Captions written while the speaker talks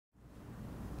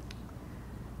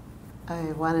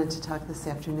I wanted to talk this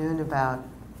afternoon about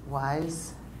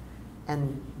wise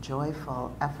and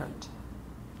joyful effort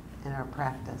in our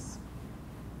practice.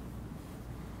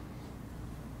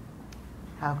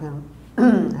 How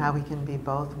we can be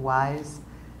both wise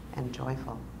and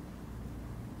joyful.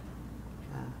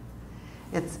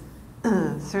 It's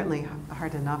certainly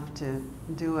hard enough to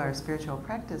do our spiritual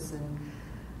practice, and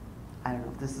I don't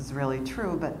know if this is really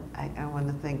true, but I want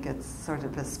to think it's sort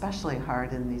of especially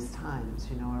hard in these times.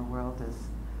 You know, our world is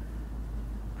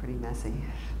pretty messy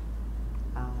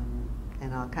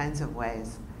in all kinds of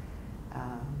ways.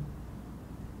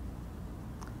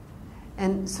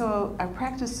 And so our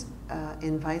practice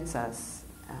invites us,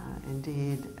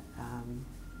 indeed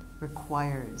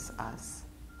requires us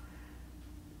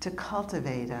to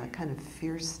cultivate a kind of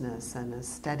fierceness and a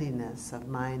steadiness of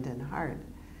mind and heart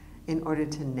in order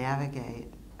to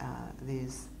navigate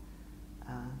these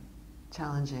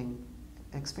challenging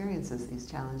experiences, these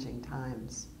challenging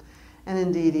times, and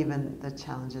indeed even the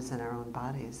challenges in our own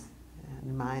bodies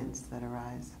and minds that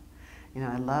arise. You know,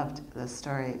 I loved the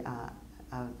story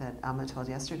that Amma told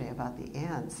yesterday about the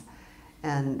ants,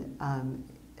 and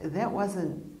that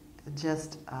wasn't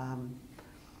just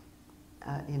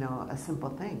you know, a simple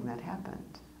thing that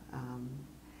happened.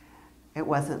 It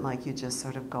wasn't like you just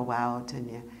sort of go out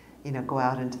and you know, go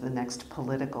out into the next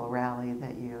political rally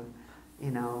that you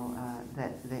know,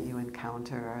 that you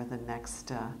encounter, or the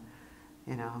next,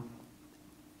 you know,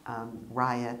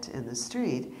 riot in the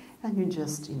street, and you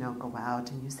just, you know, go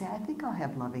out and you say, I think I'll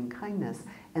have loving kindness,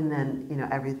 and then, you know,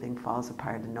 everything falls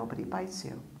apart and nobody bites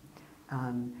you.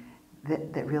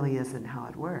 That really isn't how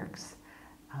it works.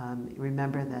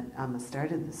 Remember that Amma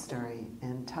started the story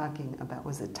in talking about,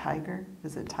 was it tiger?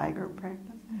 Was it tiger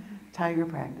practice? Mm-hmm. Tiger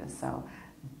practice. So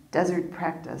desert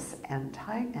practice and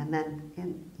then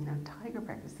in, you know, tiger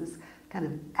practice, this kind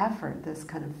of effort, this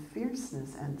kind of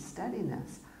fierceness and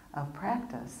steadiness of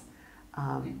practice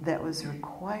that was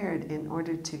required in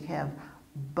order to have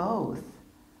both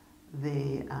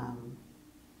the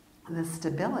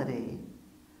stability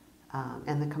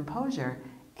and the composure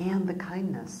and the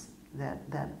kindness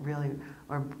that really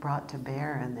were brought to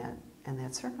bear in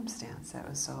that circumstance. That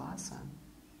was so awesome.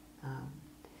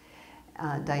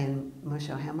 Diane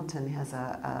Musho Hamilton has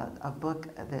a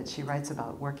book that she writes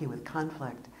about working with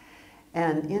conflict,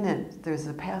 and in it there's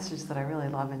a passage that I really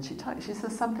love, and she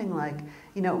says something like,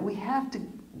 you know, we have to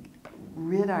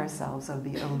rid ourselves of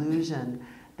the illusion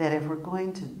that if we're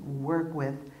going to work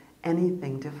with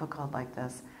anything difficult like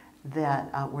this,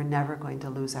 that we're never going to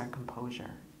lose our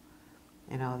composure.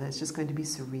 You know, that it's just going to be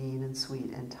serene and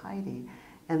sweet and tidy,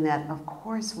 and that of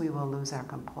course we will lose our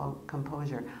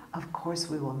composure. Of course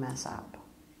we will mess up.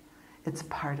 It's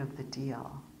part of the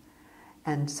deal.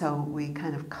 And so we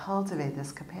kind of cultivate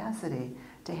this capacity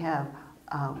to have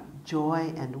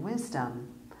joy and wisdom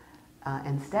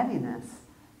and steadiness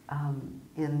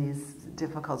in these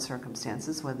difficult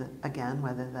circumstances, whether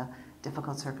the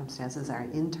difficult circumstances are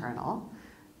internal.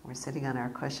 We're sitting on our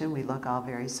cushion, we look all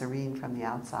very serene from the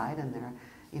outside, and there are,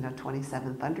 you know,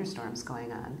 27 thunderstorms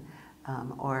going on,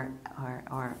 or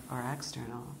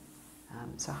external.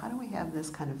 So how do we have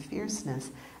this kind of fierceness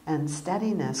and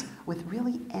steadiness with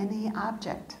really any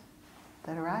object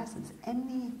that arises?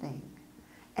 Anything,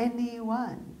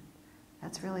 anyone.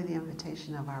 That's really the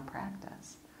invitation of our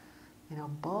practice. You know,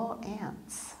 bull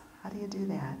ants. How do you do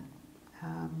that?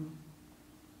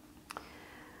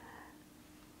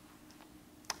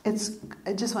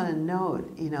 I just want to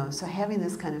note, you know, so having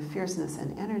this kind of fierceness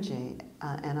and energy,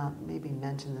 and I'll maybe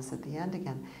mention this at the end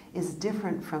again, is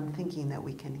different from thinking that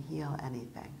we can heal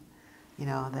anything. You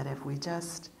know, that if we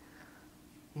just,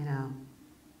 you know,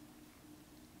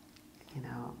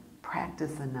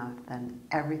 practice enough, then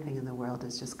everything in the world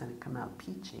is just going to come out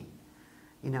peachy.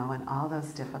 You know, and all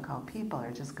those difficult people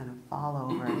are just going to fall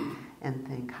over and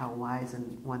think how wise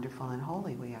and wonderful and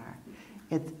holy we are.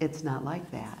 It's not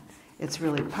like that. It's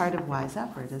really part of wise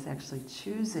effort is actually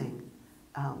choosing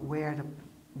where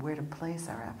to place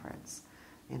our efforts.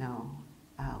 You know,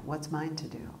 what's mine to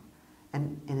do,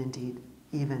 and indeed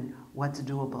even what's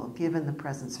doable given the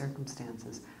present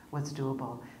circumstances. What's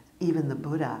doable? Even the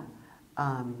Buddha,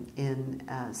 in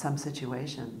some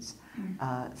situations,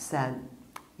 said,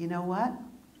 "You know what?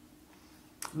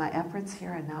 My efforts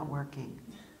here are not working.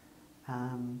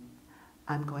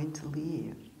 I'm going to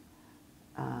leave."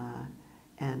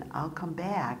 And I'll come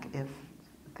back if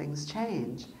things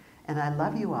change. And I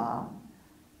love you all,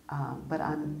 but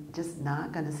I'm just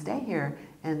not going to stay here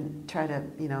and try to,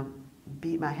 you know,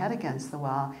 beat my head against the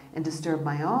wall and disturb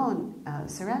my own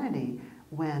serenity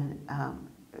when,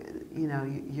 you know,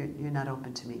 you're not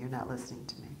open to me, you're not listening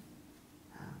to me.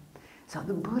 So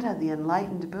the Buddha, the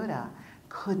enlightened Buddha,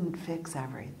 couldn't fix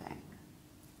everything.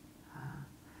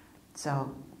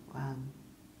 So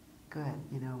good,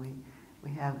 you know,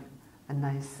 we have a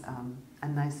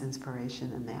nice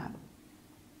inspiration in that.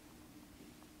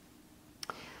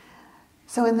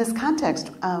 So in this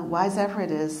context, wise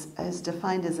effort is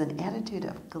defined as an attitude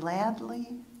of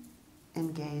gladly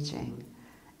engaging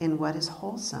in what is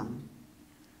wholesome,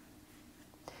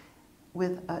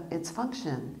 with its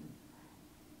function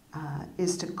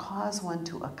is to cause one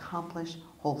to accomplish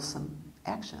wholesome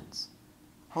actions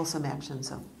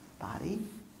of body,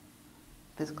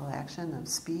 physical action, of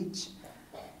speech,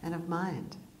 and of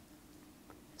mind.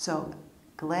 So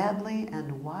gladly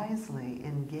and wisely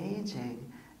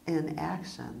engaging in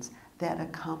actions that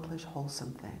accomplish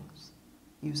wholesome things,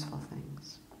 useful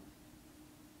things.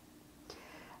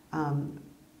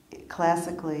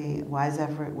 Classically, wise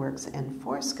effort works in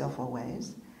 4 skillful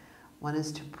ways. One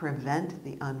is to prevent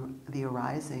the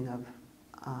arising of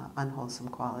unwholesome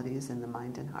qualities in the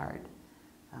mind and heart,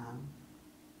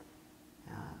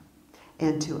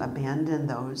 and to abandon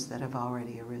those that have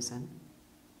already arisen.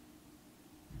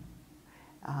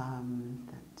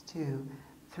 2.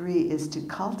 3 is to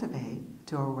cultivate,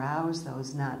 to arouse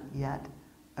those not yet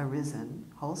arisen,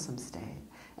 wholesome state,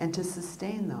 and to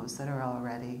sustain those that are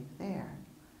already there.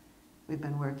 We've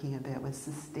been working a bit with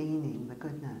sustaining the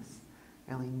goodness,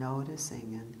 really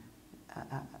noticing and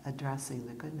addressing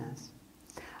the goodness.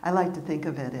 I like to think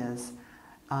of it as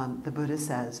the Buddha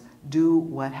says, do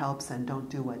what helps and don't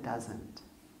do what doesn't,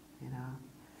 you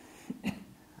know.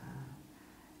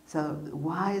 So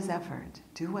wise effort,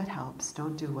 do what helps,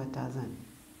 don't do what doesn't.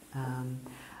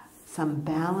 Some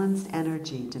balanced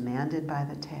energy demanded by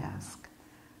the task.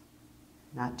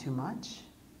 Not too much,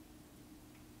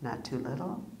 not too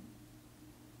little.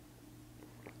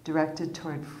 Directed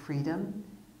toward freedom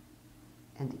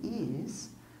and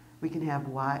ease. We can have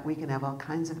all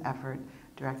kinds of effort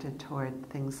directed toward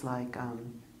things like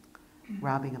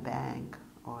robbing a bank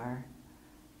or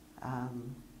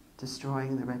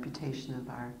destroying the reputation of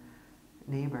our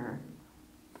neighbor.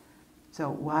 So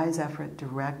wise effort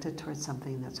directed towards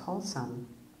something that's wholesome.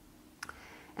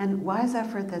 And wise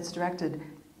effort that's directed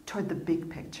toward the big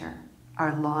picture,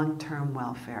 our long-term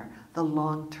welfare, the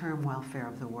long-term welfare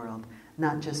of the world,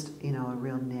 not just, you know, a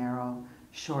real narrow,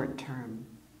 short-term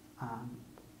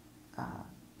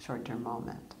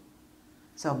moment.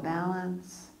 So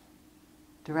balance,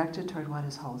 directed toward what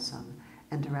is wholesome,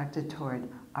 and directed toward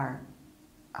our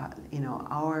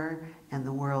and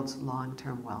the world's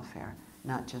long-term welfare,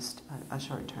 not just a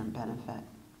short-term benefit.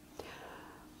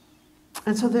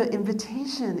 And so the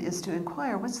invitation is to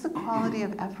inquire, what's the quality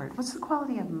of effort? What's the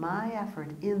quality of my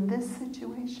effort in this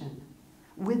situation,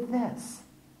 with this,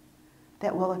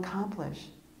 that will accomplish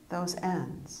those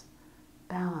ends?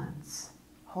 Balance,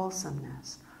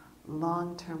 wholesomeness,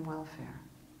 long-term welfare.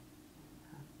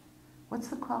 What's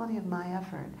the quality of my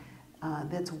effort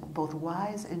that's both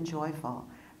wise and joyful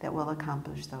that will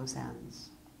accomplish those ends?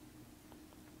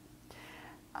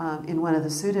 In one of the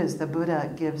suttas, the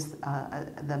Buddha gives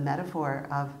the metaphor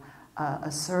of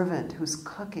a servant who's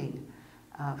cooking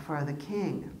for the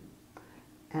king.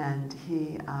 And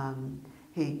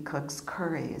he cooks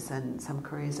curries, and some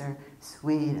curries are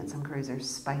sweet, and some curries are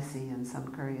spicy, and some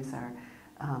curries are,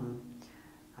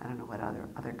 I don't know what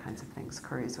other kinds of things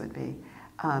curries would be.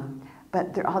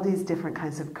 But there are all these different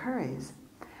kinds of curries.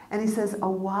 And he says, a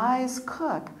wise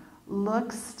cook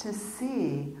looks to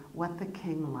see what the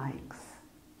king likes,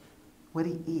 what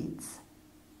he eats,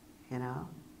 you know?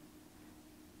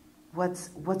 What's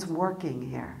working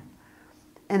here?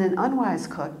 And an unwise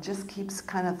cook just keeps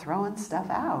kind of throwing stuff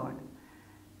out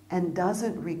and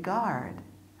doesn't regard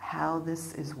how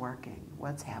this is working,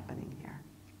 what's happening here.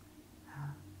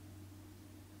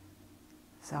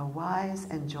 So wise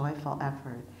and joyful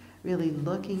effort, really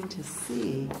looking to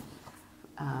see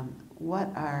what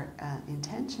our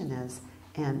intention is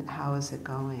and how is it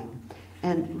going.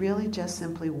 And really just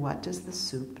simply, what does the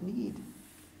soup need?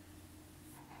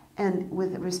 And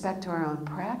with respect to our own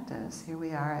practice, here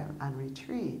we are on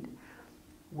retreat,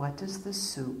 what does the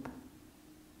soup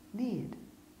need?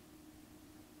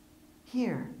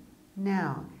 Here,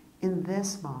 now, in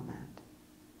this moment,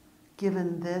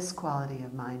 given this quality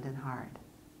of mind and heart.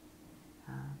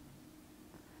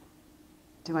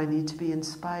 Do I need to be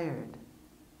inspired?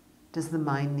 Does the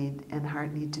mind and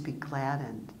heart need to be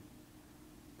gladdened?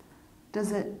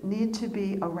 Does it need to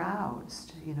be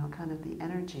aroused, you know, kind of the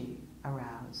energy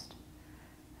aroused?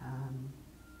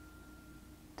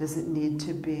 Does it need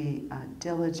to be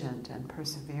diligent and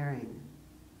persevering?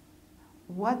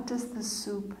 What does the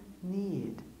soup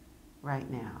need right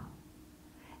now?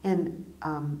 And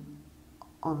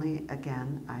only,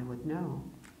 again, I would know.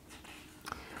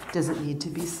 Does it need to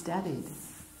be steadied?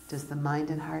 Does the mind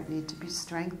and heart need to be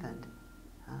strengthened?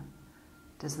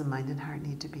 Does the mind and heart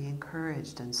need to be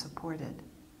encouraged and supported?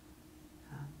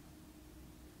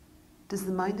 Does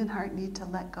the mind and heart need to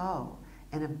let go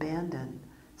and abandon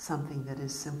something that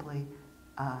is simply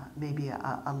maybe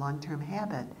a long-term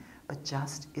habit, but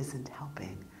just isn't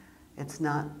helping? It's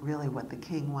not really what the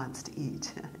king wants to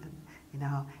eat.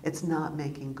 It's not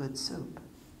making good soup.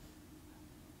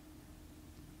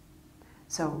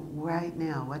 So right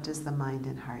now, what does the mind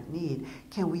and heart need?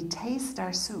 Can we taste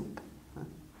our soup?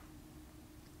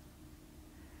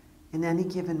 In any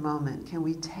given moment, can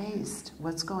we taste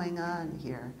what's going on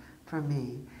here for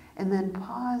me? And then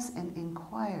pause and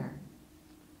inquire,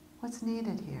 what's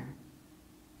needed here?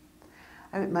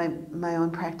 My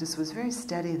own practice was very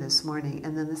steady this morning,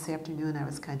 and then this afternoon I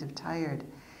was kind of tired,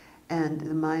 and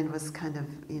the mind was kind of,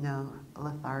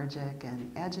 lethargic and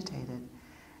agitated.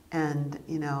 And,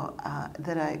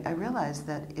 that I realized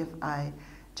that if I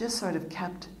just sort of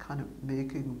kept kind of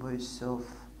making myself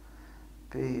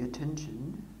pay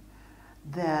attention,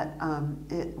 that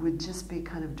it would just be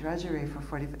kind of drudgery for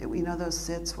 40. Those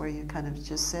sits where you kind of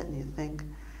just sit and you think,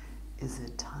 is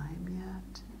it time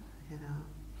yet?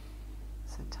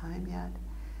 Is it time yet?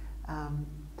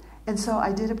 And so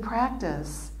I did a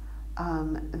practice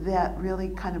that really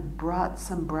kind of brought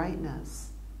some brightness.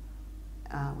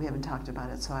 We haven't talked about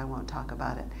it, so I won't talk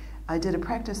about it. I did a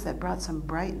practice that brought some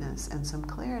brightness and some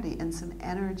clarity and some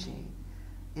energy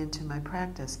into my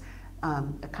practice. A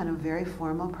kind of very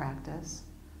formal practice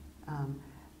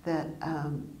that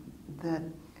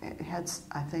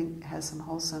I think has some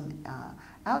wholesome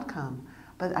outcome.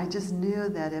 But I just knew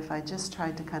that if I just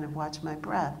tried to kind of watch my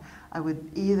breath, I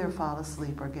would either fall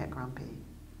asleep or get grumpy.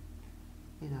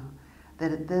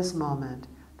 That at this moment,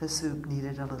 the soup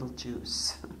needed a little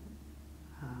juice.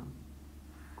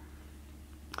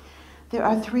 There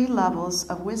are 3 levels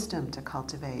of wisdom to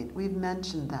cultivate. We've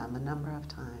mentioned them a number of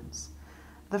times.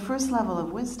 The first level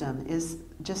of wisdom is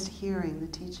just hearing the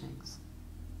teachings.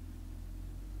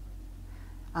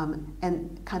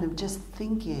 And kind of just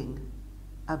thinking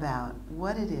about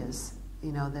what it is,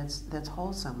 that's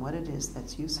wholesome, what it is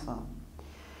that's useful.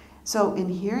 So in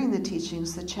hearing the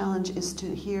teachings, the challenge is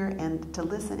to hear and to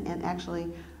listen and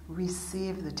actually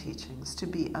receive the teachings, to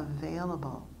be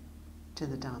available to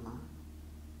the Dhamma.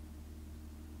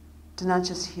 To not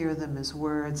just hear them as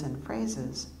words and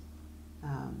phrases,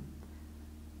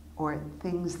 or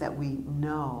things that we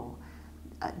know.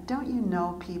 Don't you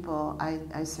know people?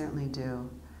 I certainly do.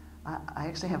 I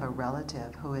actually have a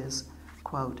relative who is,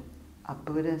 quote, a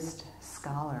Buddhist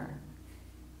scholar.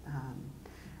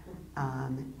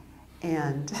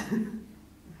 And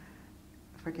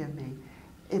forgive me,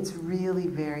 it's really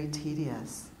very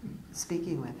tedious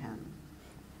speaking with him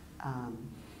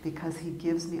because he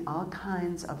gives me all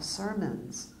kinds of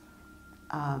sermons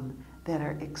that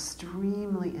are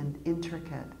extremely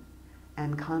intricate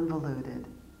and convoluted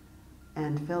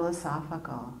and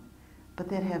philosophical, but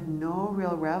that have no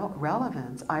real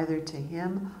relevance either to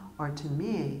him or to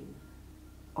me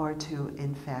or to,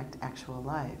 in fact, actual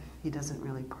life. He doesn't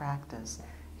really practice.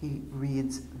 He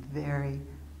reads very,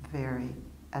 very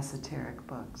esoteric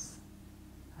books.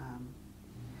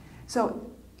 So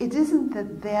it isn't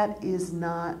that that is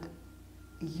not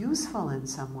useful in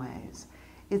some ways.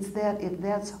 It's that if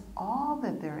that's all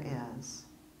that there is,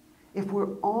 if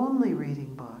we're only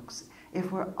reading books,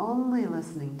 if we're only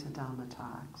listening to Dhamma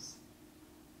talks,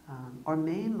 or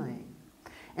mainly,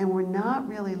 and we're not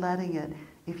really letting it,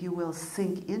 if you will,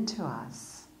 sink into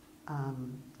us,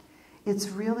 it's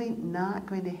really not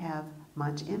going to have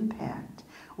much impact.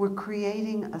 We're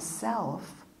creating a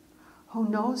self who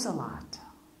knows a lot,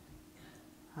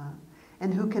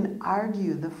 and who can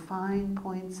argue the fine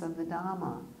points of the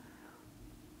Dhamma.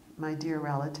 My dear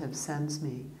relative sends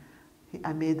me,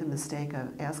 I made the mistake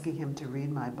of asking him to read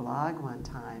my blog one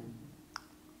time.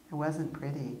 It wasn't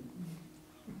pretty.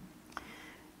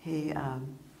 He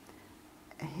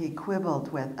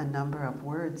quibbled with a number of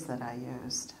words that I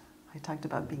used. I talked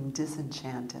about being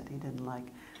disenchanted. He didn't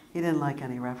like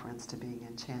any reference to being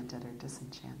enchanted or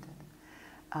disenchanted.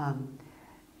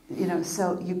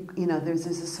 So there's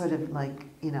this sort of like,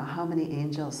 how many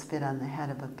angels fit on the head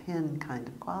of a pin kind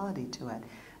of quality to it.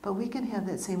 But we can have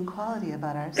that same quality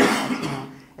about ourselves.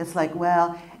 It's like,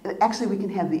 well, actually we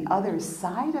can have the other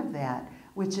side of that,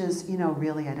 which is,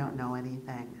 really I don't know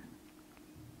anything.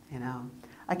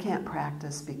 I can't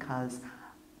practice because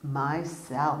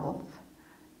myself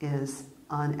is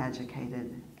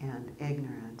uneducated and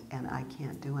ignorant and I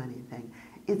can't do anything.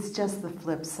 It's just the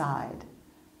flip side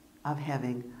of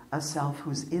having a self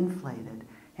who's inflated,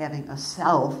 having a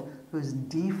self who's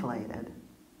deflated.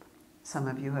 some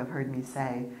of you have heard me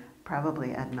say,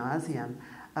 probably ad nauseum,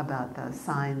 about the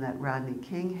sign that Rodney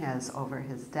King has over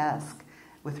his desk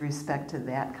with respect to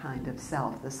that kind of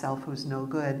self, the self who's no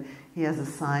good. He has a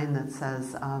sign that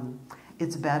says,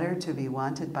 it's better to be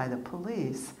wanted by the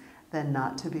police than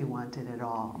not to be wanted at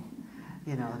all.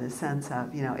 You know, the sense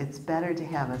of, you know, it's better to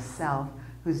have a self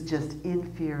who's just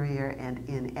inferior and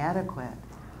inadequate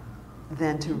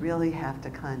than to really have to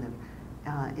kind of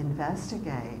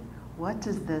investigate, what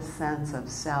does this sense of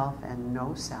self and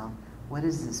no self, what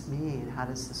does this mean? How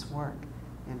does this work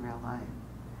in real life?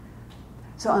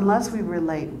 So unless we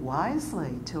relate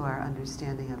wisely to our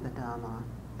understanding of the Dhamma,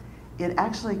 it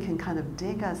actually can kind of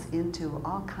dig us into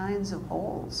all kinds of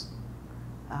holes.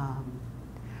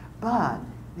 But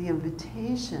the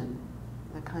invitation,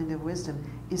 the kind of wisdom,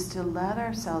 is to let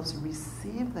ourselves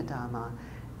receive the Dhamma.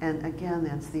 And again,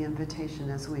 that's the invitation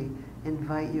as we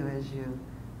invite you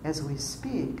as we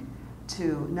speak,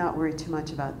 to not worry too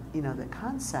much about, you know, the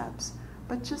concepts,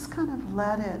 but just kind of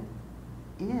let it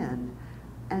in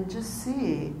and just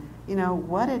see, you know,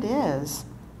 what it is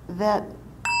that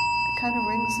kind of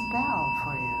rings a bell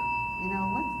for you. You know,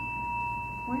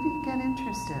 where do you get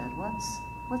interested?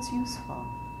 What's useful?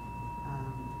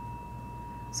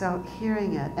 So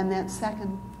hearing it, and that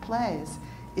second place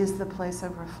is the place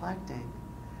of reflecting,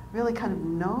 really kind of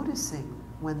noticing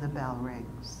when the bell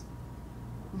rings,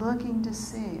 looking to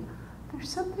see, there's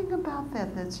something about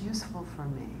that that's useful for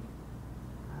me.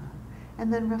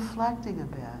 And then reflecting a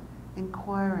bit,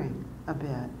 inquiring a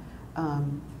bit. How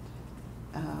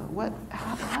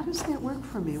does that work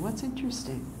for me? What's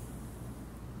interesting?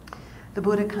 The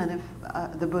Buddha kind of,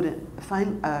 the Buddha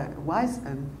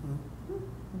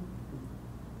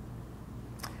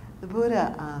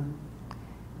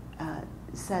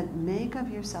said, make of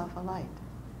yourself a light.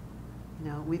 You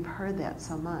know, we've heard that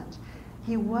so much.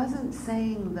 He wasn't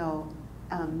saying, though,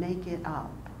 make it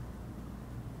up.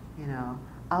 You know,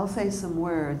 I'll say some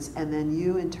words and then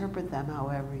you interpret them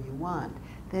however you want.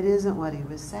 That isn't what he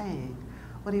was saying.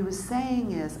 What he was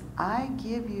saying is, I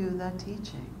give you the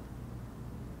teaching,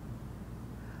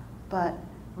 but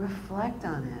reflect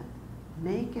on it.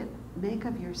 Make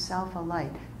of yourself a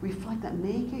light. Reflect that,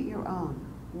 make it your own.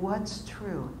 What's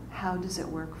true? How does it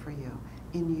work for you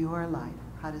in your life?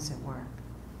 How does it work?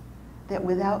 That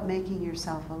without making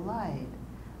yourself a light,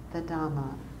 the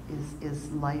Dhamma is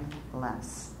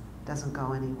lifeless, doesn't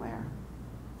go anywhere.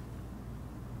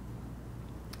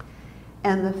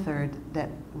 And the third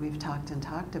that we've talked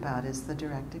about is the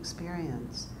direct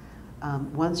experience.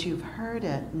 Once you've heard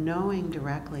it, knowing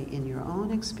directly in your own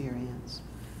experience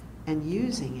and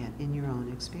using it in your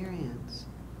own experience.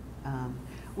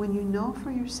 When you know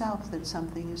for yourself that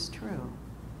something is true,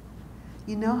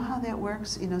 you know how that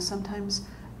works. You know, sometimes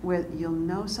where you'll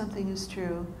know something is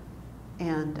true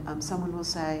and someone will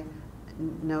say,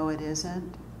 no, it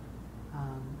isn't.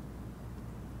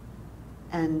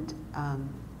 And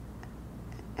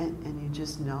you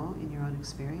just know in your own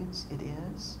experience, it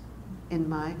is. In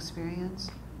my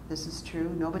experience, this is true.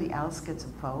 Nobody else gets a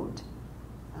vote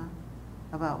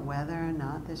about whether or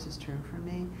not this is true for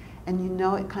me. And you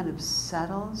know it kind of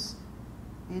settles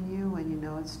in you when you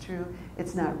know it's true.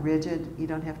 It's not rigid. You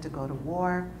don't have to go to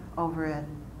war over it.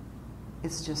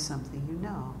 It's just something you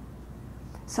know.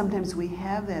 Sometimes we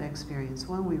have that experience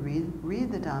when we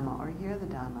read the Dhamma or hear the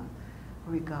Dhamma,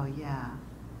 where we go, yeah.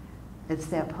 It's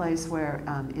that place where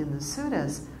in the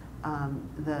suttas,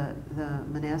 the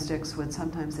monastics would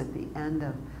sometimes at the end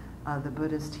of the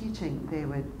Buddha's teaching, they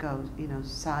would go, you know,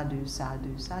 sadhu,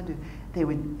 sadhu, sadhu. They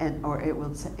would,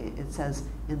 it says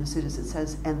in the suttas, it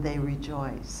says, and they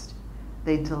rejoiced.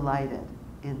 They delighted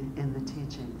in the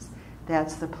teachings.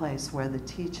 That's the place where the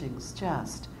teachings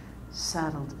just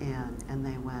settled in and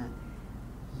they went,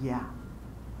 yeah,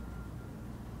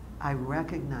 I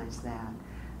recognize that.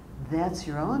 That's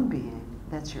your own being.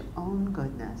 That's your own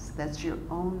goodness. That's your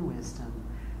own wisdom.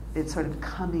 It's sort of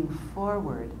coming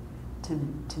forward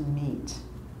to meet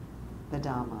the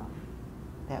Dhamma,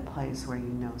 that place where you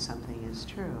know something is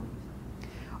true.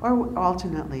 Or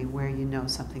alternately, where you know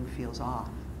something feels off.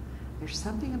 There's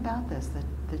something about this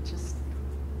that just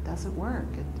doesn't work.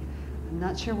 I'm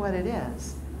not sure what it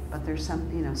is, but there's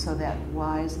some, you know, so that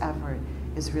wise effort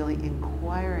is really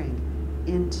inquiring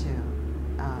into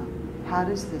how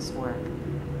does this work?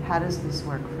 How does this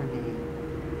work for me?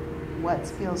 What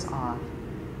feels off?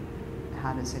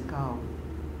 How does it go?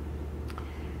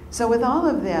 So with all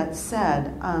of that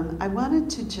said, I wanted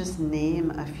to just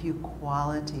name a few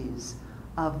qualities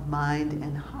of mind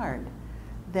and heart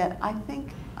that I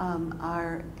think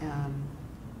are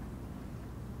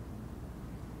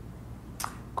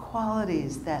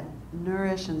qualities that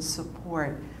nourish and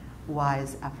support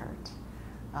wise effort.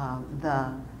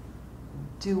 The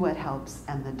do what helps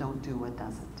and the don't do what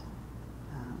doesn't.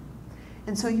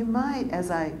 And so you might,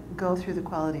 as I go through the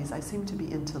qualities, I seem to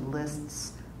be into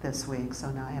lists this week,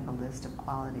 so now I have a list of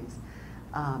qualities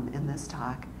in this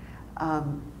talk.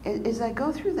 As I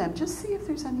go through them, just see if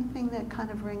there's anything that kind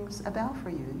of rings a bell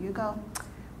for you. You go,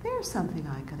 there's something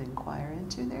I could inquire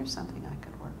into, there's something I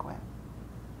could work with.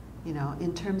 You know,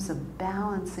 in terms of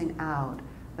balancing out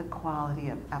the quality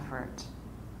of effort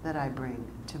that I bring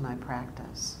to my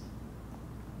practice.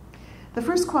 The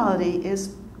first quality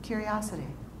is curiosity.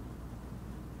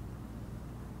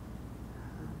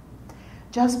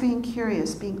 Just being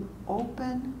curious, being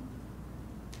open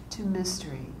to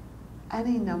mystery.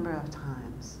 Any number of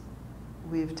times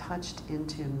we've touched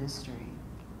into mystery.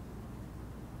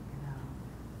 You know,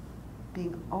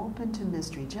 being open to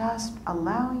mystery, just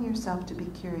allowing yourself to be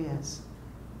curious,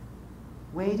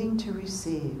 waiting to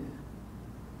receive.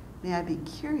 May I be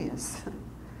curious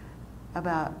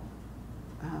about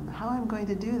how I'm going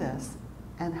to do this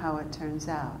and how it turns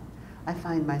out. I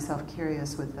find myself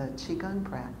curious with the Qigong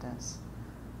practice.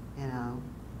 You know,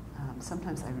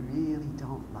 sometimes I really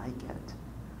don't like it.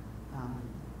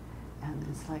 And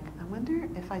it's like, I wonder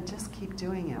if I just keep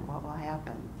doing it, what will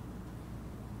happen?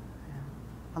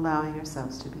 Yeah. Allowing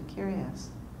ourselves to be curious.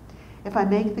 If I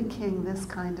make the king this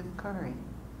kind of curry,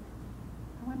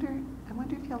 I wonder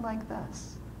if he'll like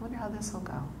this. I wonder how this will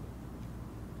go.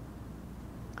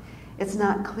 It's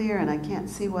not clear and I can't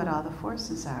see what all the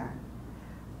forces are,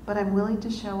 but I'm willing to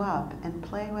show up and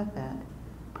play with it,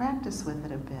 practice with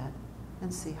it a bit,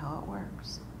 and see how it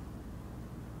works.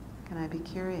 Can I be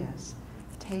curious?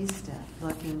 Taste it,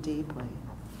 looking deeply.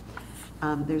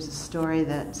 There's a story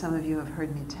that some of you have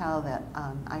heard me tell that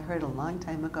I heard a long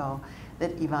time ago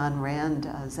that Yvonne Rand,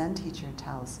 a Zen teacher,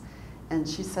 tells. And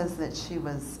she says that she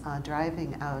was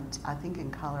driving out, I think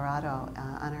in Colorado,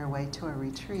 on her way to a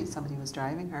retreat. Somebody was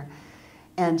driving her.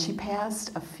 And she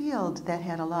passed a field that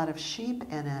had a lot of sheep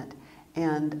in it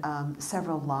and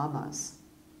several llamas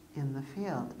in the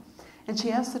field. And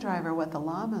she asked the driver what the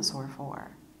llamas were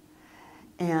for.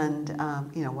 And,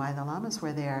 you know, why the llamas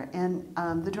were there. And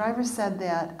the driver said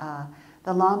that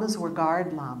the llamas were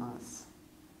guard llamas,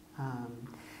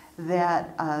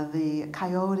 that the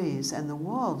coyotes and the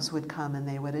wolves would come and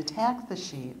they would attack the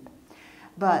sheep.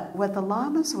 But what the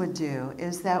llamas would do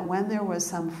is that when there was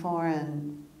some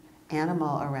foreign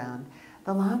animal around,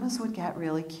 the llamas would get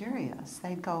really curious.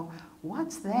 They'd go,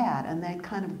 what's that? And they'd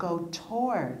kind of go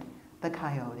toward the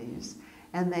coyotes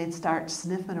and they'd start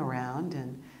sniffing around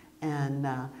and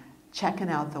checking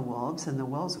out the wolves, and the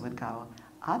wolves would go,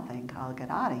 I think I'll get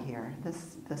out of here.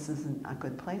 This isn't a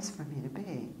good place for me to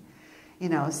be. You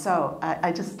know, so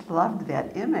I just loved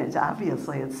that image.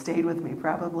 Obviously, it stayed with me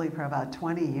probably for about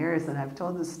 20 years, and I've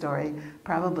told this story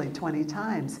probably 20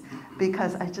 times,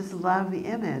 because I just love the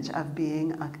image of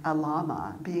being a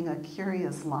lama, being a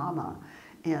curious lama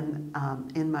in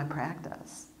my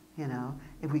practice. You know,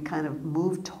 if we kind of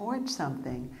move towards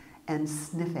something and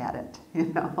sniff at it,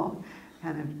 you know,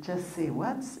 kind of just see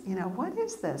what's, you know, what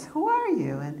is this? Who are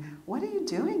you? And what are you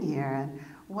doing here? And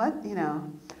what, you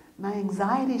know, my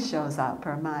anxiety shows up,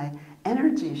 or my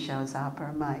energy shows up,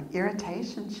 or my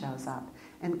irritation shows up.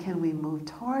 And can we move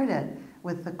toward it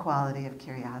with the quality of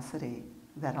curiosity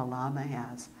that a lama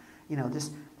has? You know,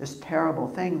 this terrible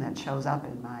thing that shows up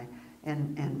in my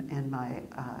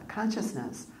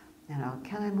consciousness. You know,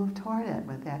 can I move toward it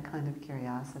with that kind of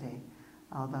curiosity?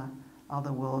 All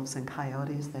the wolves and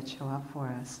coyotes that show up for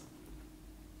us.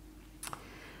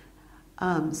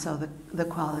 So the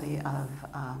quality of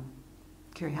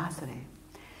curiosity.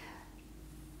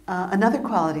 Another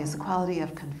quality is the quality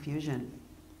of confusion.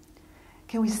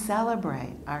 Can we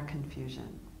celebrate our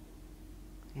confusion?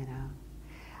 You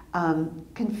know,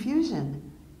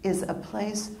 confusion is a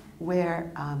place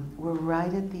where we're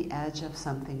right at the edge of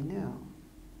something new.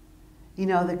 You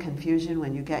know the confusion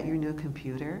when you get your new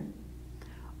computer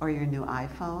or your new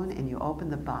iPhone and you open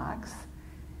the box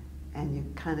and you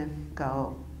kind of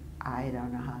go, I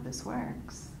don't know how this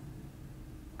works.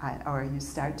 Or you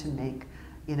start to make,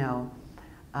 you know,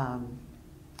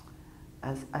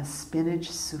 a spinach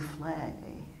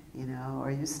souffle, you know,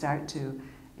 or you start to,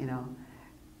 you know,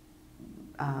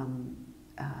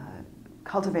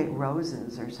 cultivate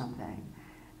roses or something.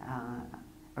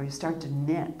 Or you start to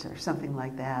knit or something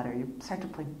like that, or you start to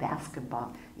play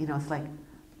basketball. You know, it's like,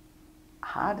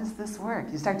 how does this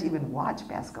work? You start to even watch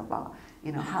basketball,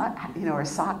 you know, you know, or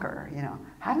soccer, you know,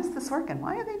 how does this work and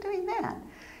why are they doing that?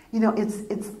 You know, it's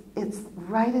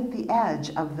right at the edge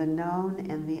of the known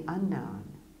and the unknown.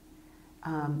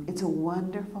 It's a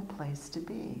wonderful place to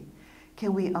be.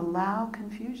 Can we allow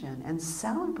confusion and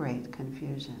celebrate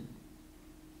confusion?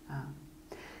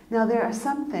 Now, there are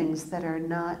some things that are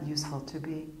not useful to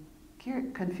be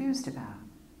confused about,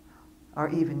 or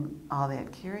even all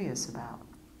that curious about.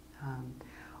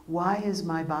 Why is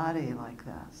my body like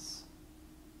this?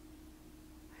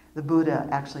 The Buddha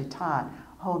actually taught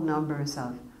whole numbers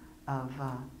of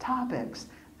topics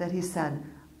that he said,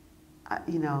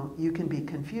 you can be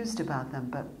confused about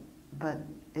them, but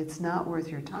it's not worth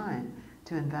your time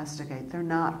to investigate. They're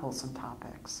not wholesome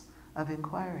topics of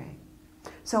inquiry.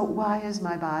 So why is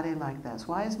my body like this?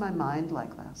 Why is my mind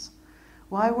like this?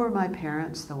 Why were my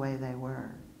parents the way they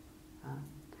were?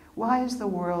 Why is the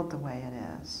world the way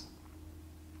it is?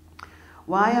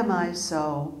 Why am I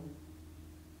so...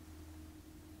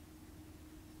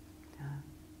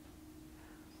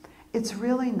 It's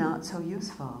really not so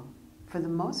useful, for the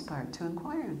most part, to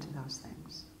inquire into those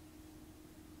things.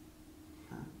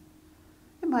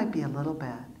 It might be a little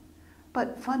bit,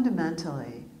 but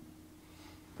fundamentally,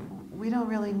 we don't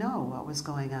really know what was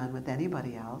going on with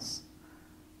anybody else,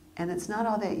 and it's not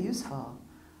all that useful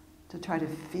to try to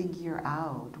figure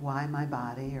out why my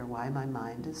body or why my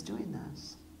mind is doing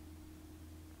this.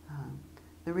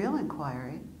 The real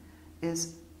inquiry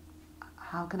is,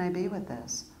 how can I be with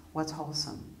this? What's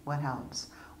wholesome? What helps?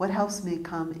 What helps me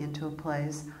come into a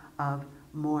place of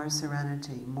more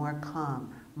serenity, more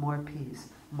calm, more peace,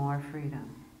 more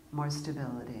freedom, more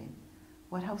stability?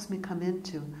 What helps me come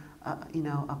into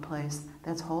a place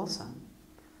that's wholesome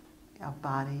of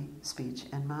body, speech,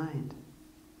 and mind?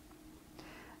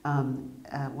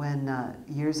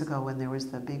 Years ago, when there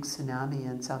was the big tsunami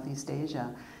in Southeast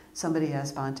Asia, somebody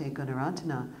asked Bhante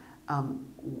Gunaratana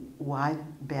why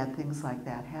bad things like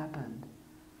that happened.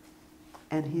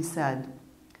 And he said,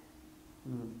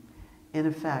 in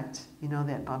effect,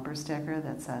 that bumper sticker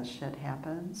that says shit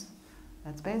happens?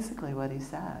 That's basically what he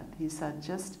said. He said,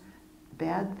 just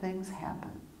bad things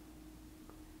happen.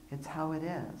 It's how it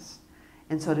is.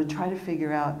 And so to try to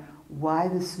figure out why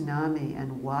the tsunami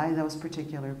and why those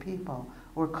particular people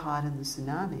were caught in the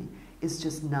tsunami is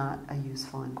just not a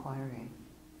useful inquiry.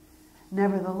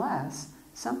 Nevertheless,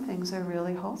 some things are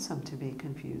really wholesome to be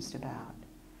confused about.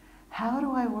 How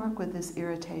do I work with this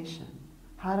irritation?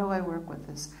 How do I work with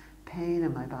this pain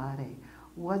in my body?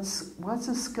 What's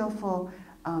a skillful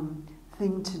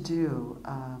thing to do?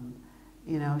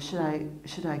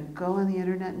 Should I go on the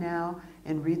internet now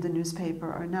and read the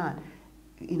newspaper or not?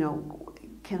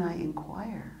 Can I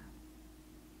inquire?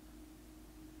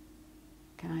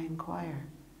 Can I inquire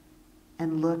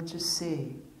and look to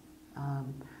see?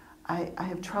 I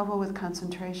have trouble with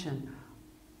concentration.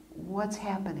 What's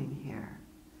happening here?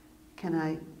 Can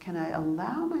I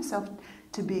allow myself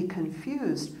to be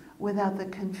confused without the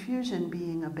confusion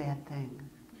being a bad thing?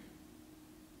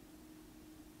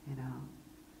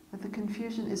 That the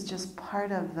confusion is just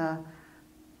part of the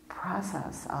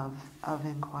process of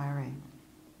inquiry.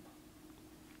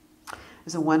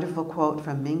 There's a wonderful quote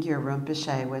from Mingyur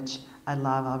Rinpoche, which I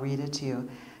love. I'll read it to you.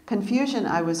 Confusion,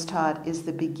 I was taught, is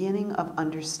the beginning of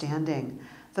understanding,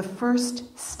 the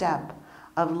first step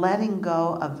of letting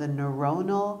go of the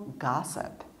neuronal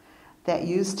gossip that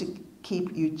used to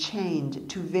keep you chained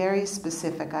to very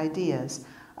specific ideas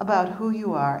about who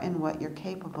you are and what you're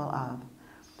capable of.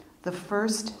 The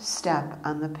first step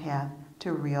on the path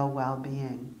to real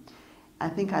well-being. I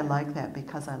think I like that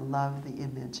because I love the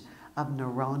image of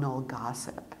neuronal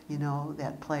gossip.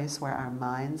 That place where our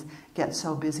minds get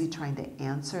so busy trying to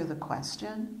answer the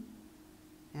question,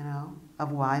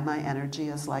 of why my energy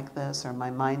is like this, or my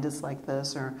mind is like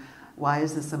this, or why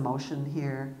is this emotion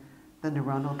here? The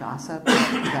neuronal gossip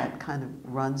that kind of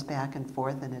runs back and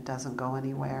forth and it doesn't go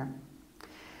anywhere.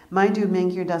 Mind you,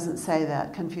 Mingyur doesn't say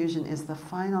that confusion is the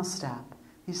final step.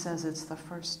 He says it's the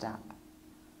first step.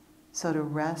 So to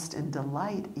rest and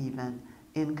delight even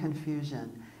in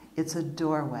confusion, it's a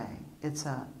doorway. It's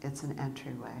an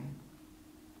entryway.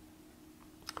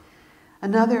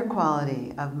 Another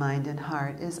quality of mind and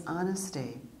heart is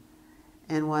honesty.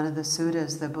 In one of the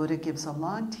suttas, the Buddha gives a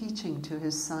long teaching to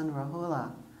his son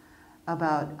Rahula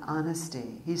about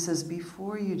honesty. He says,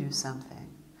 before you do something,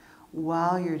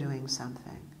 while you're doing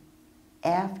something,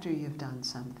 after you've done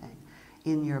something,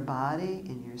 in your body,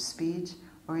 in your speech,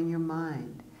 or in your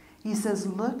mind, he says,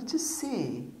 look to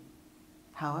see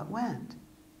how it went.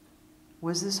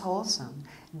 Was this wholesome?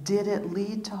 Did it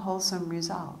lead to wholesome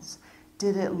results?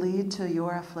 Did it lead to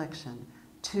your affliction,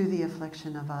 to the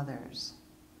affliction of others?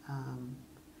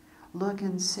 Look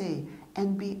and see,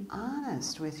 and be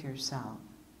honest with yourself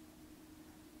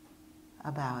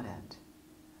about it.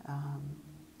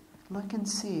 Look and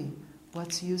see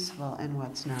what's useful and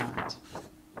what's not.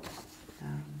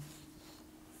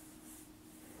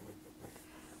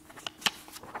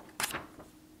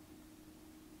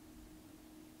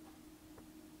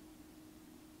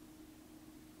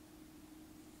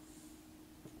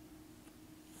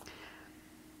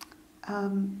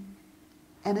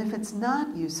 And if it's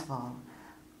not useful,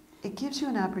 it gives you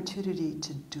an opportunity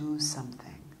to do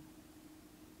something.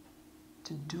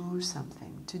 To do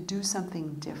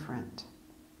something different.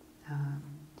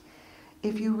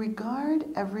 If you regard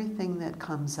everything that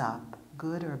comes up,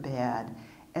 good or bad,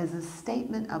 as a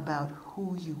statement about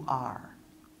who you are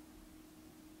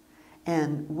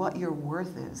and what your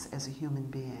worth is as a human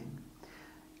being,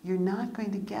 you're not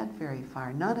going to get very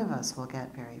far. None of us will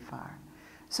get very far.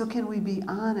 So can we be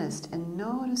honest and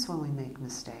notice when we make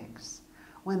mistakes,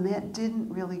 when that didn't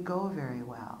really go very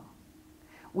well,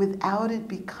 without it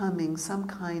becoming some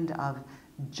kind of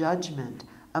judgment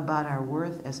about our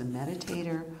worth as a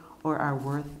meditator or our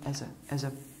worth as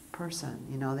a person,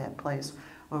 you know, that place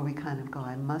where we kind of go,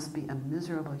 I must be a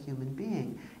miserable human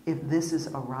being if this is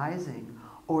arising,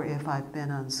 or if I've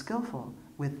been unskillful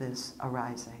with this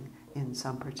arising in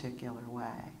some particular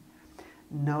way.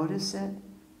 Notice it,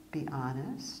 be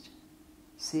honest,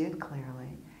 see it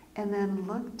clearly, and then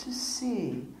look to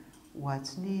see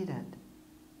what's needed.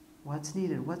 What's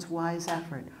needed? What's wise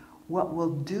effort? What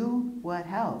will do what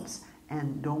helps,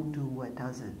 and don't do what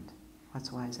doesn't.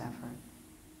 What's wise effort?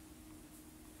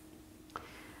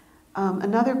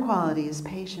 Another quality is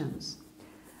patience.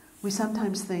 We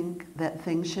sometimes think that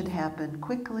things should happen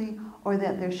quickly or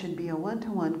that there should be a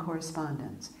one-to-one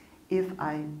correspondence. If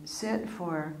I sit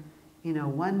for,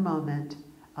 one moment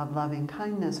of loving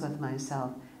kindness with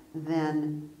myself,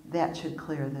 then that should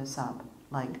clear this up,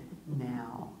 like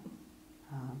now.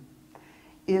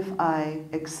 If I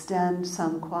extend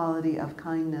some quality of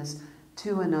kindness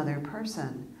to another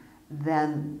person,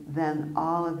 then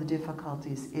all of the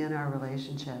difficulties in our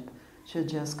relationship should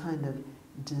just kind of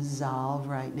dissolve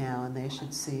right now, and they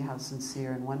should see how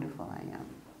sincere and wonderful I am,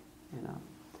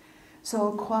 So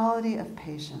a quality of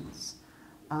patience.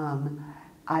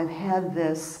 I've had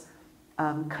this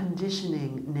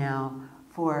conditioning now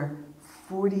for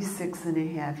 46 and a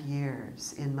half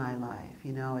years in my life.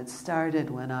 It started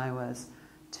when I was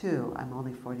 2. I'm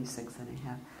only 46 and a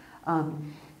half.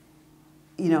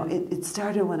 It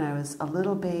started when I was a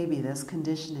little baby, this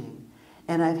conditioning.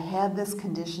 And I've had this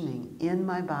conditioning in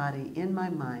my body, in my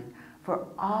mind, for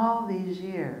all these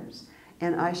years.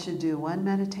 And I should do one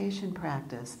meditation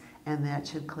practice, and that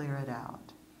should clear it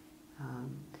out.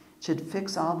 Should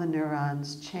fix all the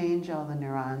neurons, change all the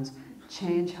neurons,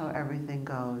 change how everything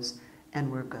goes,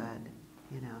 and we're good,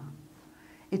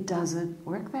 It doesn't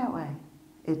work that way.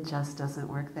 It just doesn't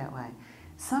work that way.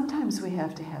 Sometimes we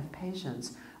have to have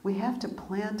patience. We have to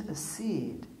plant a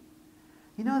seed.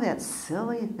 That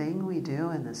silly thing we do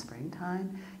in the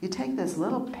springtime? You take this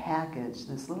little package,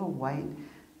 this little white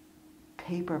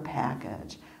paper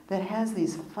package that has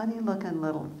these funny looking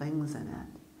little things in it,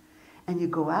 and you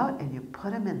go out and you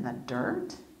put them in the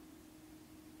dirt?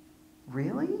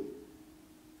 Really?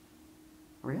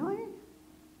 Really?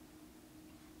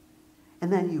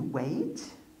 And then you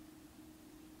wait?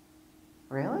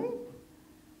 Really?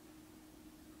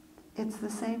 It's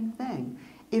the same thing.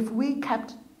 If we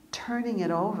kept turning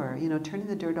it over, turning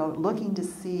the dirt over, looking to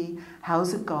see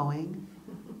how's it going,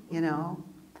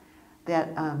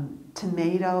 that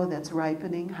tomato that's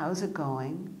ripening, how's it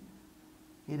going,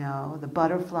 the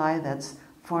butterfly that's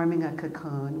forming a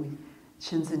cocoon.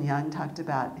 Shinzen Young talked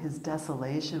about his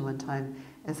desolation one time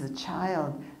as a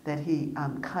child, that he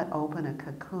cut open a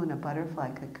cocoon, a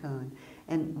butterfly cocoon,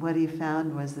 and what he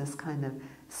found was this kind of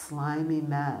slimy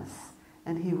mess.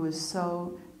 And he was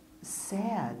so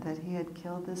sad that he had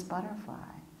killed this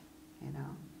butterfly,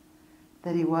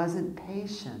 that he wasn't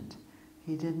patient.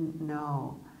 He didn't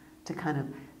know to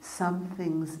some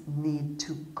things need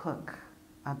to cook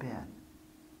a bit.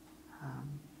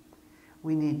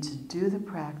 We need to do the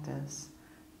practice,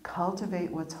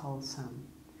 cultivate what's wholesome,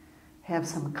 have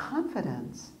some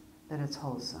confidence that it's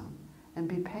wholesome, and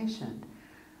be patient.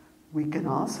 We can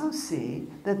also see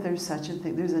that there's such a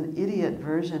thing. There's an idiot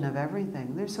version of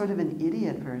everything. There's sort of an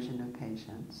idiot version of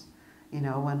patience.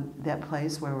 When that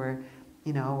place where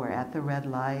we're at the red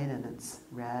light and it's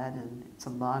red and it's a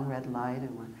long red light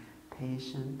and we're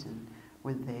patient and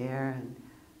we're there and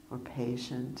we're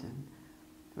patient and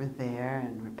we're there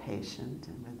and we're patient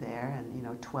and we're there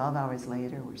and 12 hours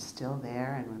later we're still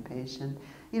there and we're patient.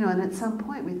 And at some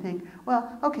point we think,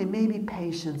 well, okay, maybe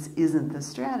patience isn't the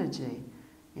strategy.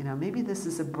 Maybe this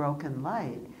is a broken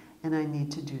light and I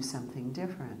need to do something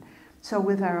different. So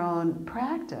with our own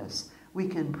practice, we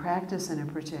can practice in a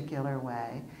particular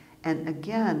way. And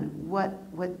again,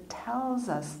 what tells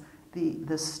us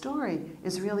the story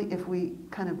is really if we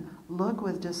kind of look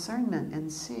with discernment and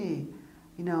see,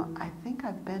 I think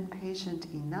I've been patient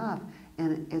enough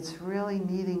and it's really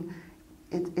needing,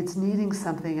 it's needing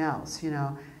something else,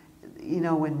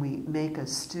 when we make a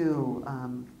stew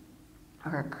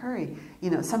or a curry,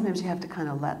 sometimes you have to kind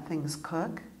of let things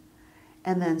cook.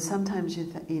 And then sometimes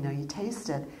you taste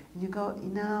it and you go,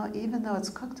 even though it's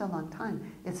cooked a long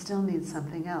time, it still needs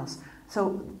something else.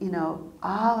 So,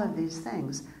 all of these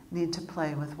things need to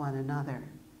play with one another.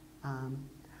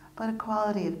 But a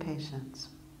quality of patience.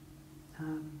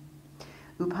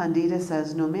 Upandita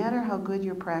says, no matter how good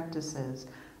your practice is,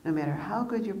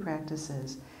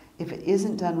 if it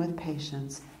isn't done with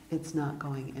patience, it's not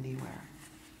going anywhere.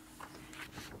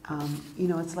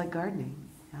 It's like gardening,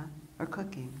 yeah? Or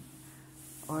cooking,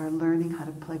 or learning how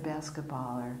to play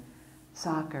basketball or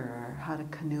soccer, or how to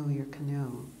canoe your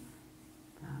canoe.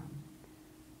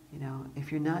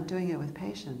 If you're not doing it with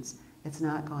patience, it's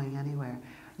not going anywhere.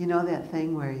 You know that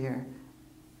thing where you're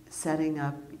setting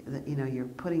up, you're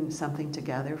putting something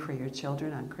together for your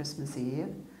children on Christmas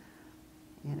Eve,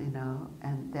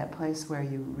 and that place where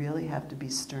you really have to be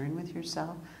stern with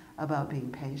yourself about being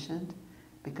patient,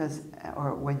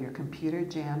 or when your computer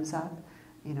jams up,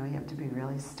 you have to be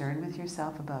really stern with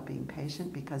yourself about being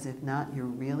patient, because if not, you're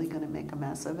really going to make a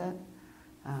mess of it.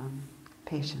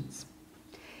 Patience.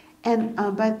 And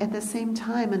but at the same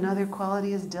time, another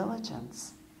quality is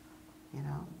diligence.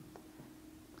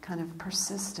 Kind of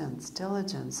persistence,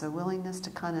 diligence, a willingness to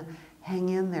kind of hang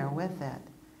in there with it,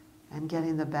 and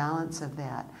getting the balance of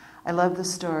that. I love the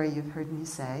story you've heard me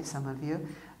say, some of you.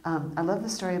 I love the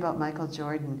story about Michael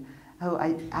Jordan, who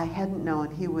I hadn't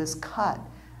known. He was cut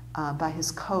by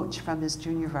his coach from his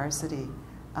junior varsity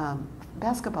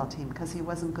basketball team because he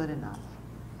wasn't good enough.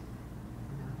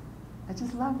 I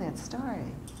just love that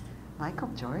story. Michael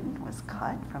Jordan was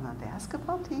cut from a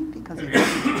basketball team because he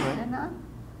wasn't good enough.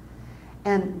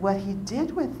 And what he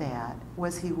did with that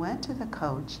was he went to the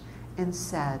coach and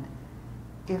said,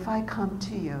 if I come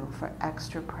to you for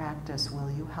extra practice, will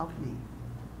you help me?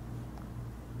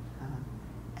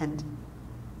 And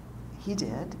he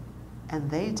did, and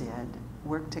they did,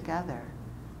 work together,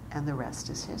 and the rest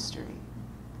is history.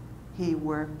 He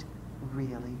worked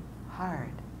really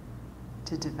hard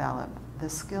to develop the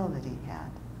skill that he had.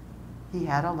 He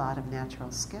had a lot of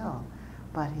natural skill,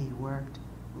 but he worked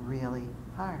really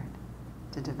hard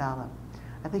to develop.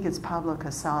 I think it's Pablo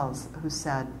Casals who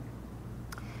said,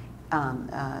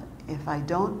 if I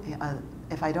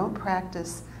don't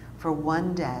practice for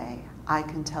one day, I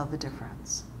can tell the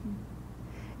difference.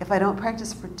 If I don't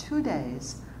practice for 2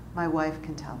 days, my wife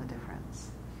can tell the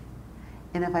difference.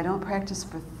 And if I don't practice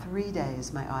for 3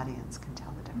 days, my audience can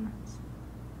tell the difference.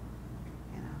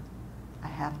 I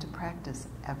have to practice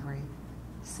every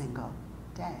single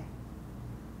day.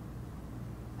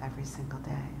 Every single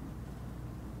day.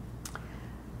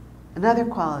 Another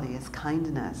quality is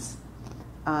kindness.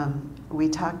 We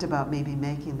talked about maybe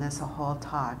making this a whole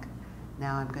talk.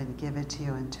 Now I'm going to give it to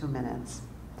you in 2 minutes.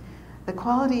 The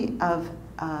quality of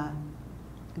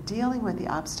dealing with the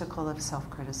obstacle of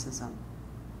self-criticism.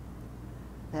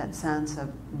 That sense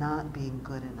of not being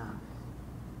good enough.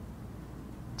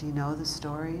 Do you know the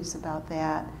stories about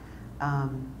that?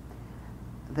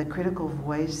 The critical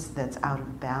voice that's out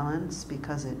of balance,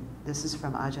 because this is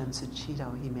from Ajahn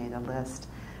Suchito, he made a list,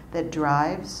 that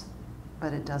drives,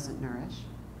 but it doesn't nourish,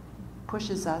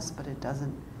 pushes us, but it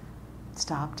doesn't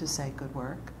stop to say good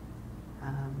work,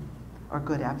 or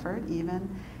good effort even.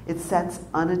 It sets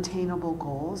unattainable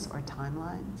goals or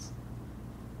timelines.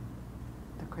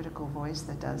 The critical voice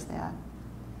that does that.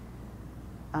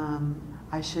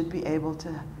 I should be able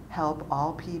to help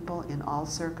all people in all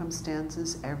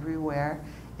circumstances, everywhere,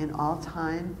 in all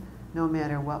time, no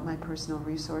matter what my personal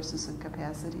resources and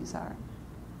capacities are.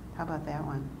 How about that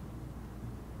one?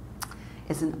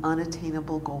 It's an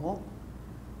unattainable goal.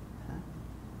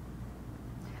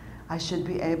 I should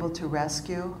be able to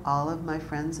rescue all of my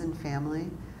friends and family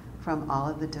from all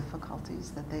of the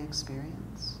difficulties that they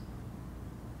experience.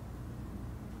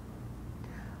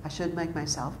 I should make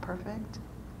myself perfect.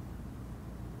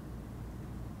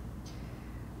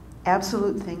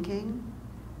 Absolute thinking,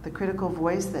 the critical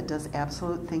voice that does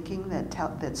absolute thinking,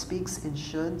 that speaks in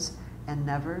shoulds and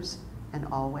nevers and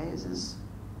alwayses,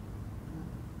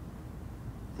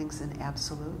 thinks in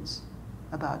absolutes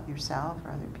about yourself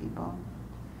or other people,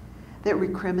 that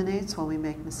recriminates when we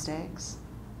make mistakes,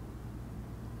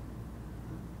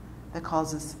 that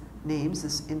calls us names,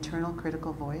 this internal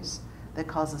critical voice that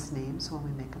calls us names when we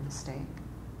make a mistake,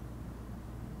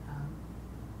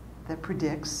 that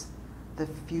predicts the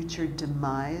future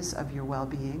demise of your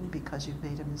well-being because you've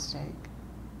made a mistake.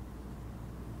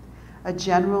 A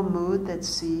general mood that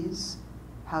sees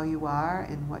how you are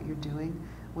and what you're doing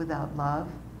without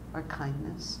love or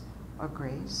kindness or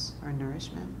grace or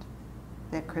nourishment.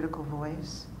 That critical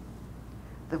voice.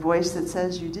 The voice that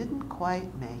says you didn't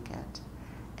quite make it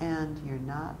and you're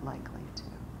not likely to.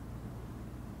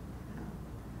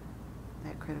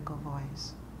 That critical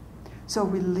voice. So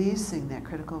releasing that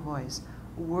critical voice,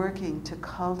 working to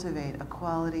cultivate a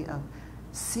quality of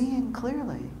seeing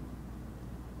clearly.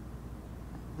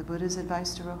 The Buddha's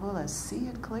advice to Rahula, see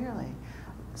it clearly.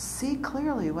 See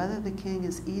clearly whether the king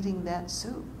is eating that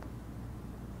soup.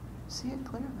 See it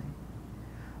clearly.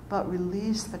 But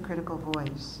release the critical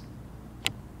voice.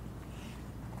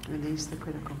 Release the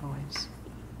critical voice.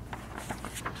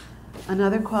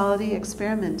 Another quality,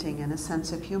 experimenting and a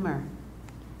sense of humor.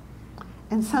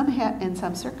 In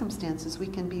some circumstances, we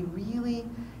can be really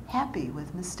happy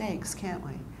with mistakes, can't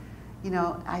we? You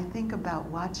know, I think about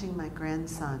watching my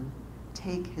grandson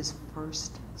take his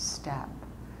first step.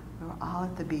 We were all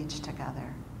at the beach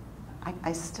together.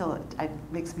 It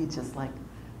makes me just like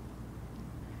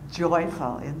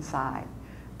joyful inside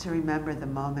to remember the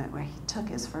moment where he took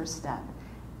his first step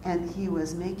and he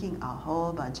was making a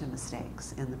whole bunch of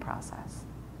mistakes in the process.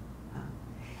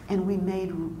 And we made,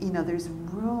 you know, there's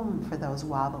room for those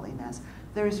wobbliness.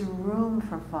 There's room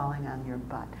for falling on your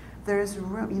butt. There's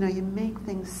room, you know, you make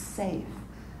things safe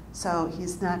so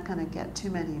he's not going to get too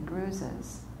many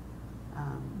bruises.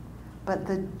 But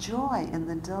the joy and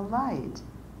the delight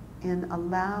in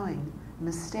allowing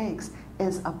mistakes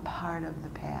is a part of the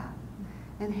path.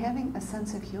 And having a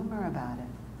sense of humor about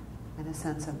it and a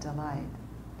sense of delight.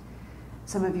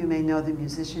 Some of you may know the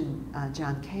musician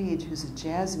John Cage, who's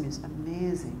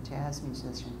amazing jazz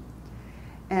musician.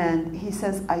 And he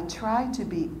says, I try to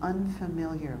be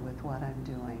unfamiliar with what I'm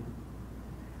doing.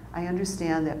 I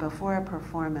understand that before a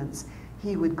performance,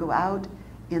 he would go out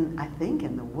in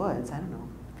the woods. I don't know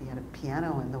if he had a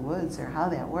piano in the woods or how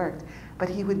that worked, but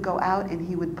he would go out and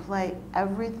he would play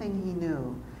everything he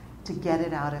knew to get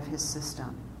it out of his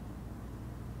system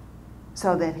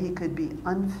so that he could be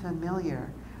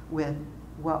unfamiliar with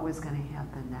what was going to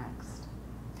happen next.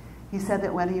 He said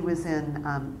that when he was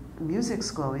in music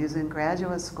school, he was in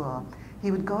graduate school,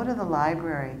 he would go to the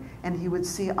library and he would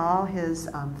see all his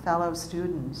fellow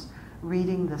students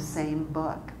reading the same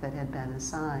book that had been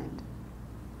assigned.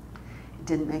 It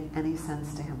didn't make any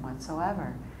sense to him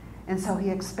whatsoever. And so he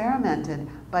experimented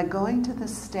by going to the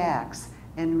stacks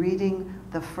and reading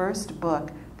the first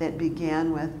book that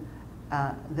began with,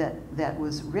 that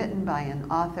was written by an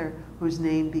author whose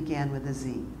name began with a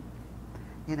Z.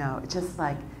 You know, just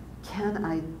like, can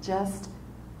I just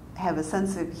have a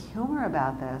sense of humor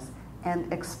about this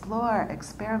and explore,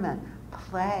 experiment,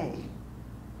 play,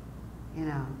 you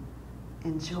know,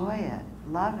 enjoy it,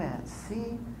 love it,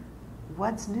 see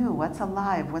what's new, what's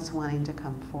alive, what's wanting to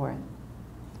come forth.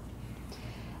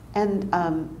 And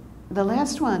the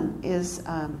last one is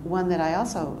one that I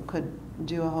also could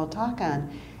do a whole talk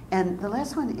on. And the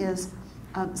last one is,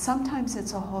 sometimes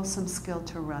it's a wholesome skill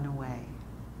to run away.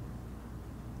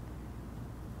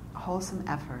 A wholesome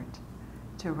effort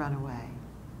to run away.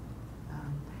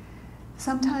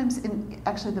 Sometimes,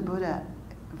 actually the Buddha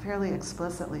fairly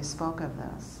explicitly spoke of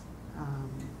this.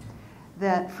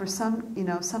 That for some, you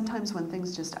know, sometimes when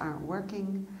things just aren't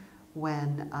working,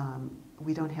 when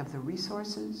we don't have the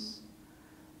resources,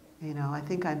 you know, I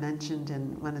think I mentioned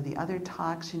in one of the other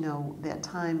talks, you know, that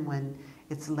time when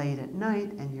it's late at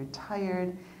night and you're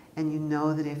tired and you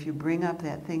know that if you bring up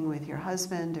that thing with your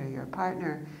husband or your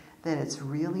partner, that it's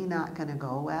really not going to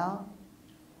go well.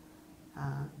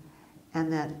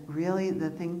 And that really the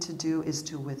thing to do is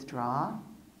to withdraw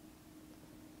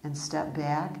and step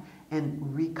back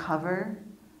and recover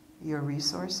your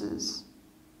resources.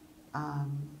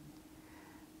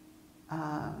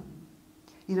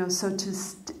 You know, so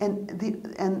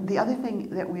and the other thing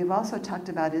that we've also talked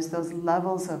about is those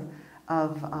levels of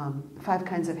 5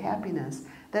 kinds of happiness.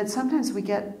 That sometimes we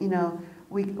get, you know,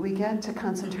 we get to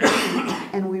concentration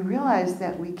and we realize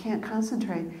that we can't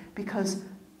concentrate because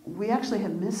we actually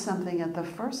have missed something at the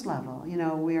first level. You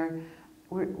know,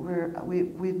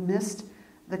 we've missed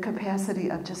the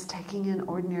capacity of just taking in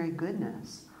ordinary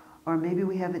goodness. Or maybe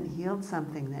we haven't healed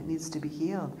something that needs to be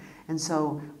healed. And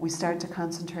so we start to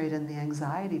concentrate and the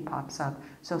anxiety pops up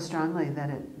so strongly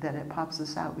that it pops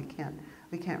us out. We can't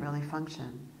really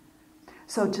function.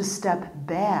 So to step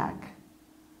back,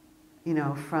 you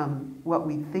know, from what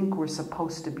we think we're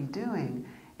supposed to be doing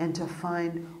and to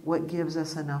find what gives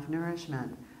us enough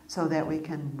nourishment so that we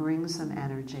can bring some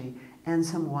energy and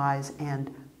some wise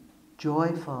and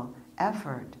joyful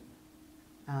effort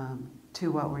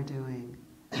to what we're doing.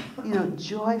 You know,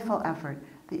 joyful effort,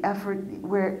 the effort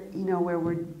where, you know, where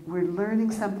we're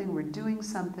learning something, we're doing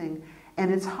something,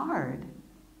 and it's hard.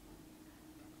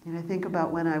 And I think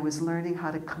about when I was learning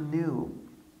how to canoe.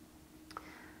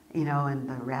 you know, and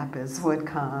the rapids would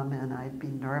come, and I'd be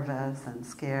nervous and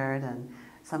scared, and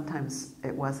sometimes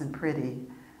it wasn't pretty.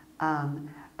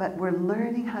 But we're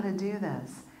learning how to do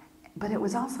this. But it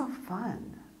was also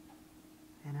fun,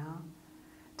 you know,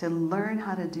 to learn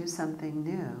how to do something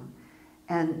new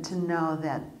and to know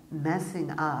that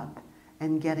messing up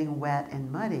and getting wet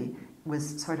and muddy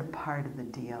was sort of part of the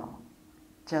deal,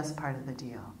 just part of the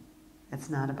deal. It's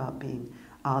not about being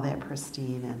all that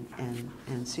pristine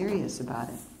and serious about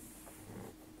it.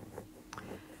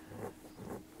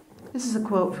 This is a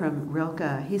quote from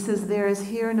Rilke. He says, "There is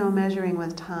here no measuring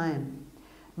with time.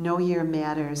 No year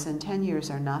matters, and 10 years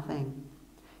are nothing."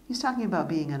 He's talking about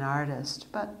being an artist,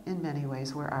 but in many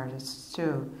ways we're artists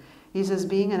too. He says,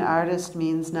 being an artist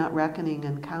means not reckoning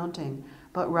and counting,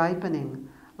 but ripening,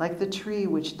 like the tree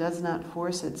which does not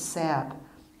force its sap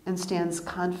and stands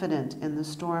confident in the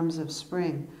storms of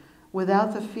spring,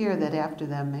 without the fear that after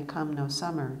them may come no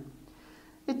summer.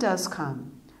 It does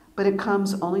come, but it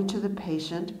comes only to the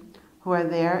patient, who are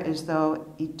there as though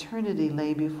eternity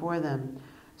lay before them,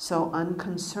 so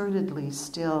unconcernedly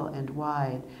still and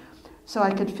wide. So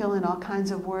I could fill in all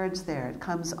kinds of words there. It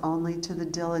comes only to the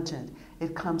diligent.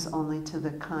 It comes only to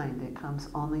the kind. It comes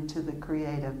only to the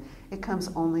creative. It comes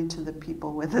only to the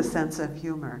people with a sense of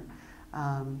humor.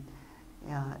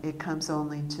 It comes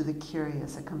only to the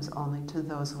curious. It comes only to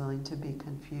those willing to be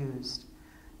confused.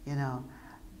 You know,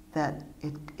 that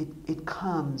it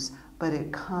comes, but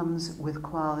it comes with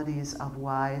qualities of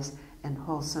wise and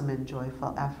wholesome and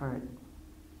joyful effort.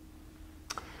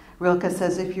 Rilke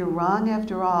says, if you're wrong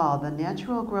after all, the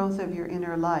natural growth of your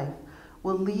inner life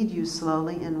will lead you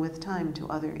slowly and with time to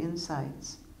other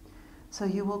insights. So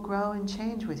you will grow and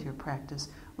change with your practice.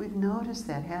 We've noticed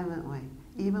that, haven't we?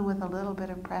 Even with a little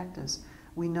bit of practice,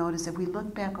 we notice, if we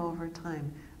look back over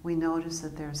time, we notice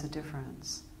that there's a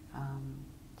difference.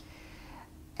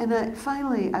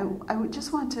 Finally, I would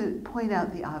just want to point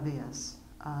out the obvious,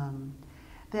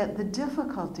 that the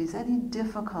difficulties, any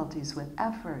difficulties with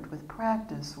effort, with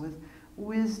practice, with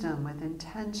wisdom, with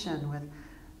intention, with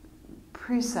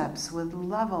precepts, with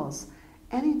levels,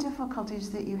 any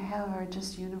difficulties that you have are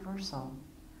just universal.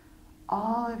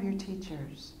 All of your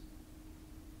teachers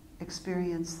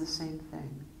experience the same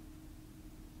thing.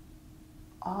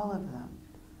 All of them.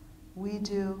 We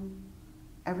do,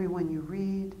 everyone you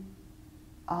read,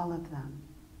 all of them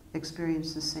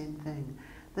experience the same thing.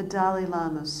 The Dalai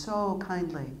Lama so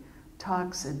kindly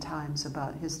talks at times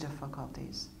about his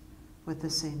difficulties with the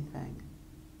same thing.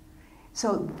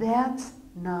 So that's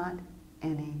not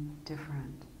any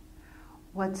different.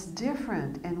 What's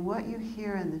different and what you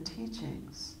hear in the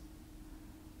teachings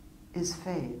is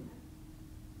faith.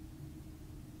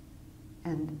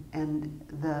 And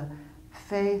the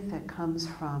faith that comes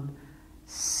from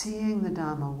seeing the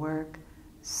Dhamma work,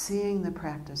 seeing the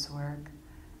practice work,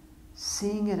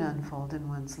 seeing it unfold in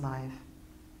one's life,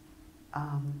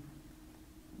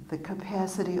 the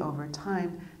capacity over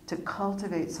time to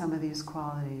cultivate some of these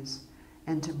qualities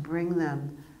and to bring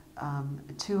them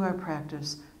to our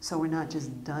practice so we're not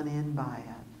just done in by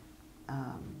it.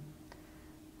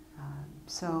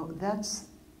 So that's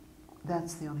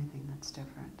the only thing that's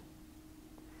different.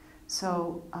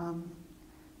 So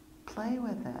play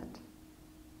with it.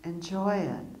 Enjoy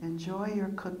it. Enjoy your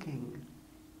cooking.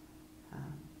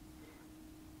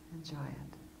 Enjoy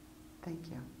it. Thank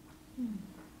you.